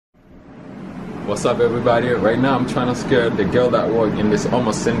What's up, everybody? Right now I'm trying to scare the girl that works in this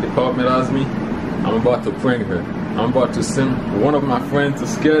almost same department as me. I'm about to prank her. I'm about to send one of my friends to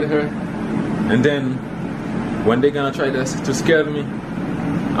scare her, and then when they're gonna try to scare me,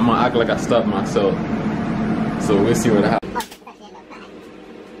 I'm gonna act like I stopped myself. So we'll see what happens.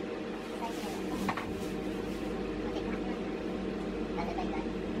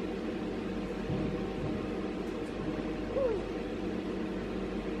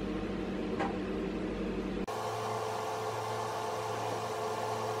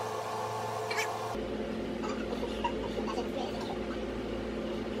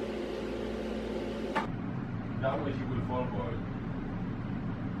 That way she would fall for it.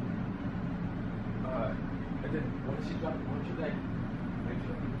 And then once she got, once you like, make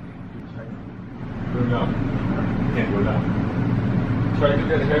sure you try to go down. You can't go down. Try to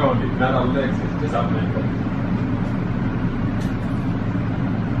get hair on it, not on legs, it's just on my legs.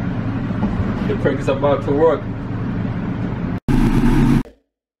 The prank is about to work.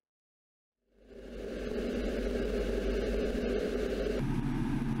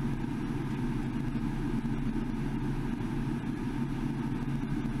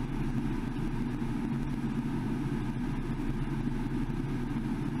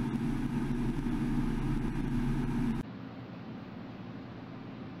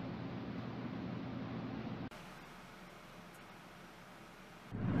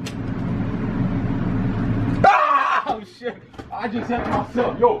 Oh shit, I just hit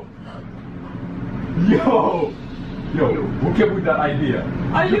myself, yo, who came with that idea?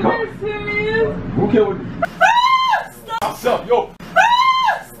 Are you guys serious? Who came with myself, yo,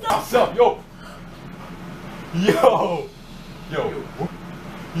 myself, yo,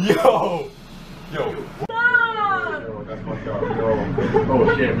 Stop! That's fucked up.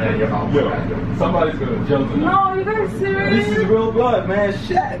 Oh shit, man, you're out. Somebody's gonna jump in. No, you guys serious? This is real blood, man,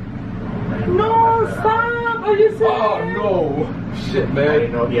 shit. No, stop! Are you serious? Oh no, shit, I man.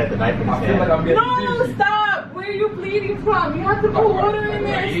 didn't know he had the knife in his I feel like hand. I'm getting No, dizzy. stop! Where are you bleeding from? You have to put water in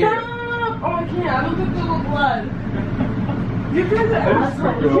there. Stop! Oh, I can't. I don't think there was blood. You guys are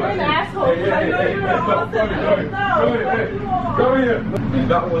assholes. You're an asshole. I know you're an asshole. Come here. And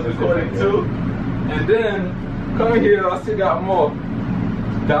that was recording too. And then, come here, I still got more.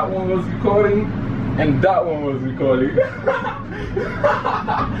 That one was recording, and that one was recording.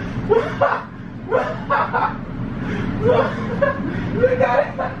 Look at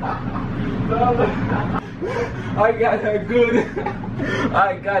it. I got her good.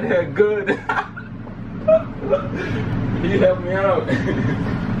 I got her good. He helped me out. You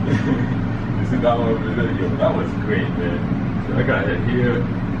see that one over there? Yo, that was great, man. I got her here,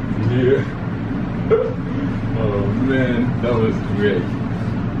 here. Oh man, that was great.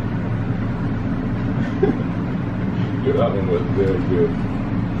 Yo, that one was very good.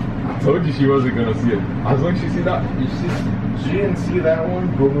 I told you she wasn't gonna see it. As long as she see that, She didn't see that one,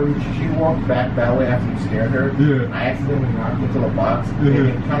 but when she walked back that way after you scared her, Yeah. I accidentally knocked into the box, and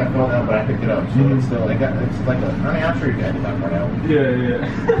it kind of fell down, but I picked it up. So it's still, it's like a, I mean, I'm sure you can edit that part out. yeah.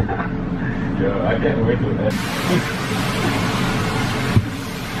 Yo, I can't wait for that.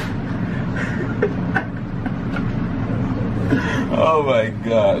 Oh my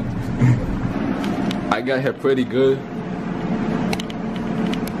god. I got her pretty good.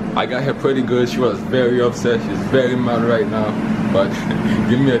 She was very upset. She's very mad right now. But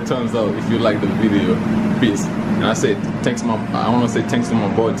give me a thumbs up if you like the video. Peace. And I want to say thanks to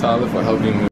my boy Tyler for helping me.